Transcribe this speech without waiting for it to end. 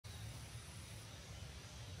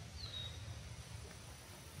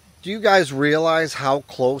Do you guys realize how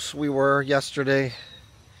close we were yesterday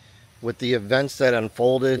with the events that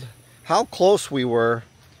unfolded? How close we were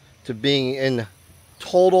to being in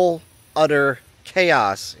total, utter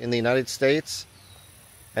chaos in the United States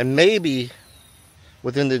and maybe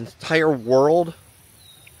within the entire world?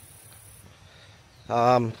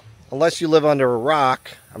 Unless you live under a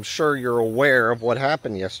rock, I'm sure you're aware of what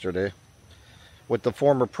happened yesterday with the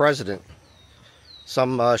former president.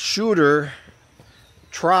 Some shooter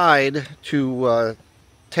tried to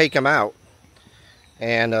take him out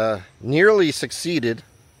and nearly succeeded.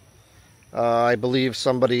 I believe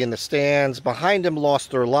somebody in the stands behind him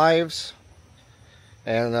lost their lives,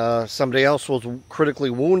 and somebody else was critically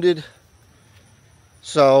wounded.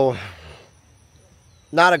 So,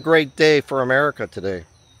 not a great day for America today,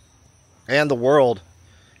 and the world,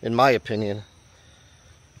 in my opinion.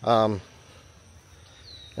 And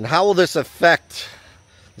how will this affect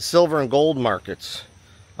the silver and gold markets?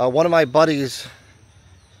 One of my buddies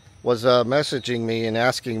was messaging me and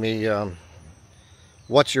asking me,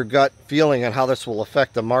 what's your gut feeling on how this will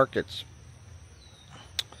affect the markets?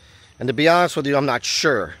 And to be honest with you, I'm not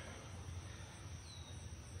sure.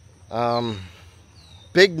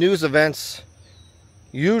 Big news events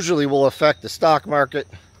usually will affect the stock market.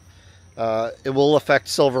 It will affect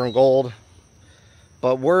silver and gold.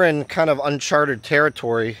 But we're in kind of uncharted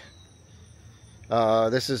territory.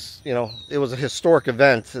 This is, it was a historic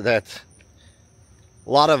event that a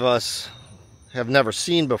lot of us have never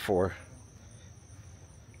seen before.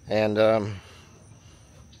 And I'm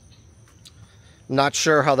not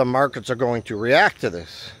sure how the markets are going to react to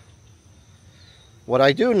this. What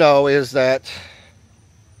I do know is that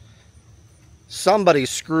somebody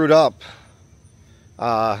screwed up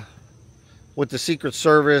with the Secret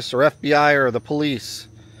Service or FBI or the police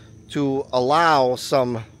to allow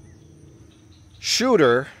some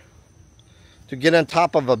shooter to get on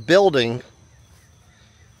top of a building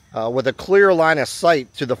with a clear line of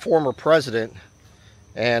sight to the former president,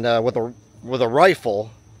 and with a rifle,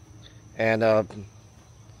 and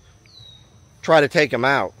try to take him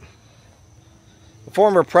out. The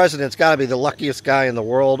former president's got to be the luckiest guy in the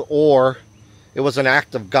world, or it was an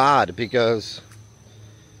act of God, because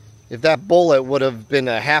if that bullet would have been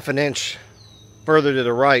a half an inch further to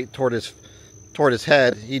the right toward his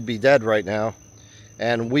head, he'd be dead right now.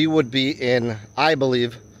 And we would be in, I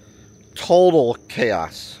believe, total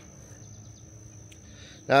chaos.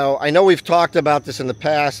 Now, I know we've talked about this in the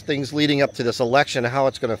past, things leading up to this election, and how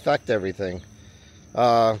it's going to affect everything.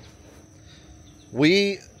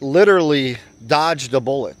 We literally dodged a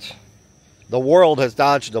bullet. The world has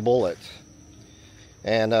dodged a bullet.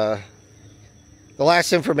 And the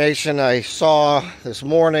last information I saw this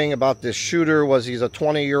morning about this shooter was he's a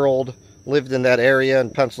 20-year-old, lived in that area in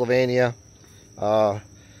Pennsylvania. My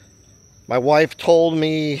wife told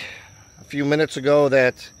me a few minutes ago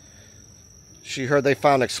that she heard they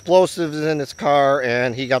found explosives in his car,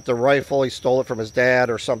 and he got the rifle, he stole it from his dad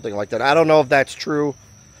or something like that. I don't know if that's true.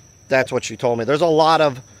 That's what she told me. There's a lot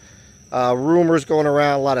of rumors going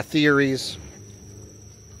around, a lot of theories.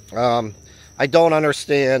 I don't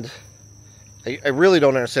understand. I really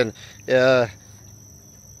don't understand.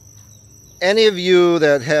 Any of you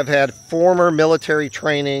that have had former military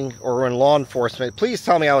training or in law enforcement, please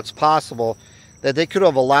tell me how it's possible that they could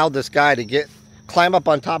have allowed this guy to climb up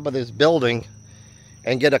on top of this building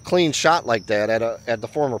and get a clean shot like that at the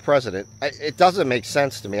former president. It doesn't make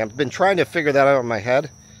sense to me. I've been trying to figure that out in my head.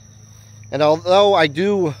 And although I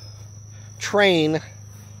do train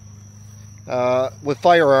with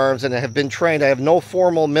firearms and have been trained, I have no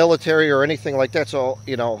formal military or anything like that. So,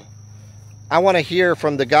 I want to hear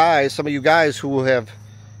from the guys, some of you guys who have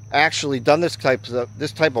actually done this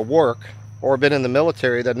type of work or been in the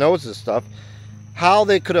military that knows this stuff, how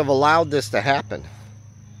they could have allowed this to happen.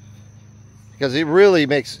 Because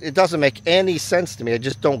it doesn't make any sense to me. I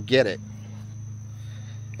just don't get it.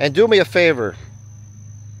 And do me a favor.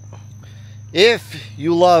 If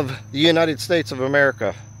you love the United States of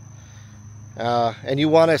America and you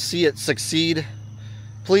want to see it succeed,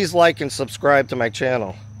 please like and subscribe to my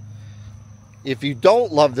channel. If you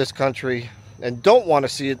don't love this country and don't want to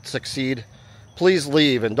see it succeed, please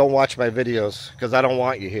leave and don't watch my videos, because I don't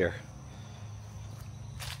want you here.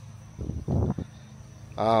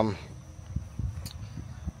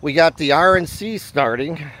 We got the RNC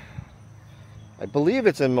starting. I believe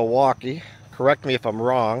it's in Milwaukee. Correct me if I'm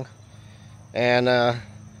wrong. And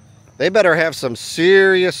they better have some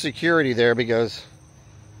serious security there, because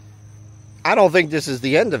I don't think this is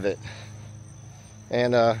the end of it.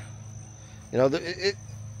 And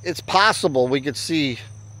it's possible we could see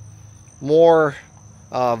more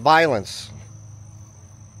violence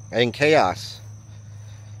and chaos.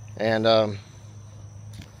 And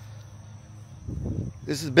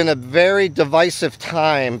this has been a very divisive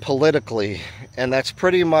time politically, and that's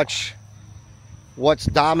pretty much what's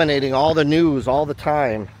dominating all the news all the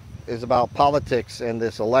time, is about politics and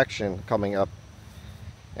this election coming up.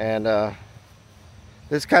 And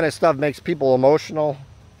this kind of stuff makes people emotional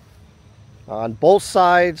on both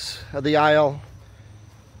sides of the aisle.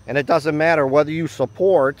 And it doesn't matter whether you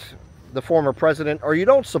support the former president or you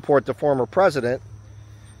don't support the former president.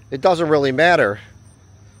 It doesn't really matter.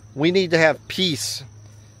 We need to have peace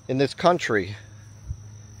in this country.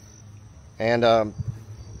 And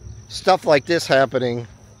stuff like this happening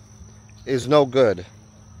is no good.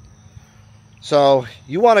 So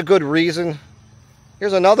you want a good reason?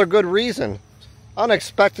 Here's another good reason.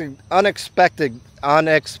 Unexpectedly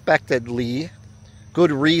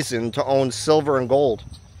good reason to own silver and gold.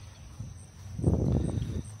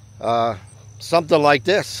 Something like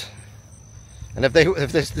this. And if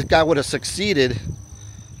this guy would have succeeded,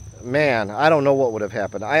 man, I don't know what would have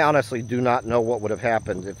happened. I honestly do not know what would have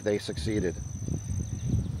happened if they succeeded.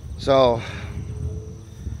 So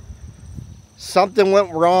something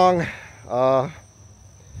went wrong. I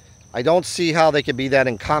don't see how they could be that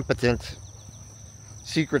incompetent.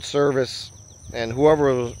 Secret Service and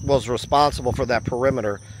whoever was responsible for that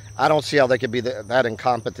perimeter, I don't see how they could be that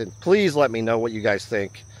incompetent. Please let me know what you guys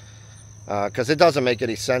think, because it doesn't make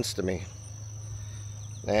any sense to me.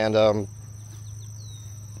 And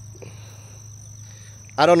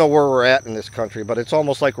I don't know where we're at in this country, but it's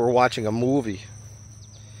almost like we're watching a movie.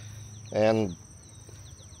 And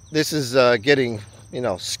this is getting,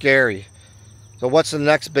 scary. So what's the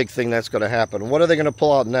next big thing that's going to happen? What are they going to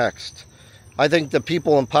pull out next? I think the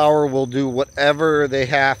people in power will do whatever they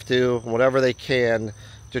have to, whatever they can,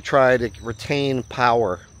 to try to retain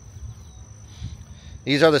power.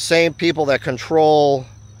 These are the same people that control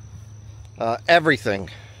everything.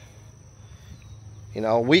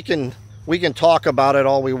 We can talk about it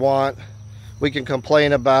all we want. We can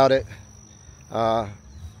complain about it. Can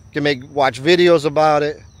watch videos about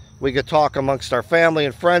it. We could talk amongst our family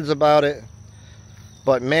and friends about it.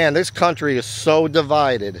 But man, this country is so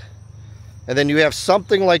divided. And then you have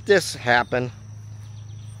something like this happen,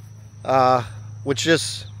 which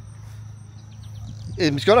is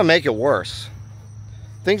going to make it worse.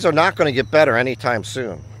 Things are not going to get better anytime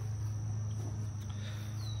soon.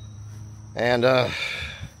 And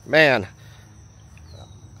man,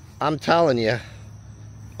 I'm telling you,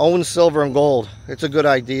 own silver and gold. It's a good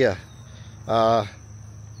idea.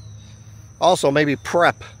 Also, maybe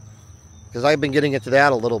prep, because I've been getting into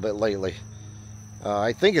that a little bit lately.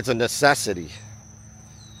 I think it's a necessity.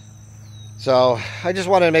 So I just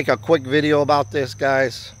wanted to make a quick video about this,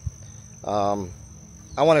 guys. I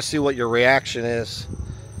want to see what your reaction is.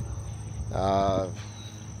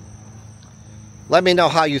 Let me know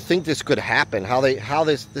how you think this could happen. How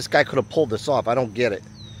this guy could have pulled this off. I don't get it.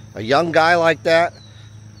 A young guy like that,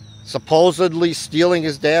 supposedly stealing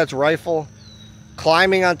his dad's rifle,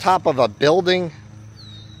 climbing on top of a building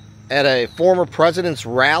at a former president's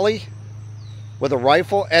rally with a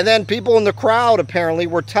rifle, and then people in the crowd apparently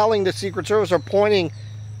were telling the Secret Service, or telling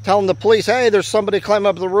the police, hey, there's somebody climbing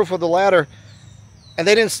up the roof of the ladder, and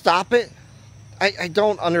they didn't stop it. I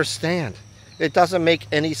don't understand. It doesn't make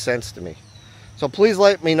any sense to me. So please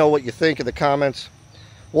let me know what you think in the comments.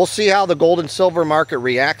 We'll see how the gold and silver market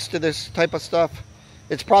reacts to this type of stuff.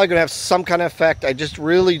 It's probably going to have some kind of effect. I just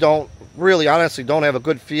really honestly don't have a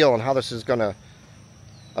good feel on how this is going to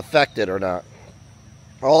affect it or not.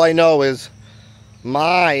 All I know is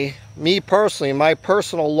me personally, my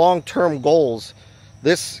personal long-term goals,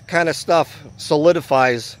 this kind of stuff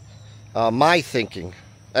solidifies my thinking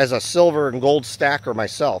as a silver and gold stacker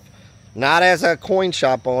myself. Not as a coin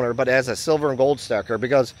shop owner, but as a silver and gold stacker.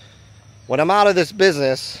 Because when I'm out of this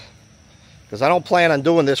business, because I don't plan on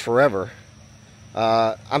doing this forever,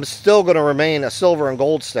 I'm still going to remain a silver and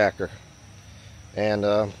gold stacker.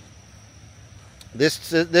 And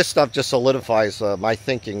this stuff just solidifies my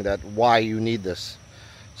thinking that why you need this.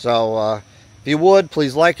 So if you would,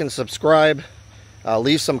 please like and subscribe.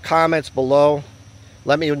 Leave some comments below.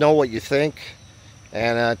 Let me know what you think.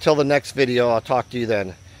 And until the next video, I'll talk to you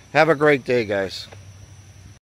then. Have a great day, guys.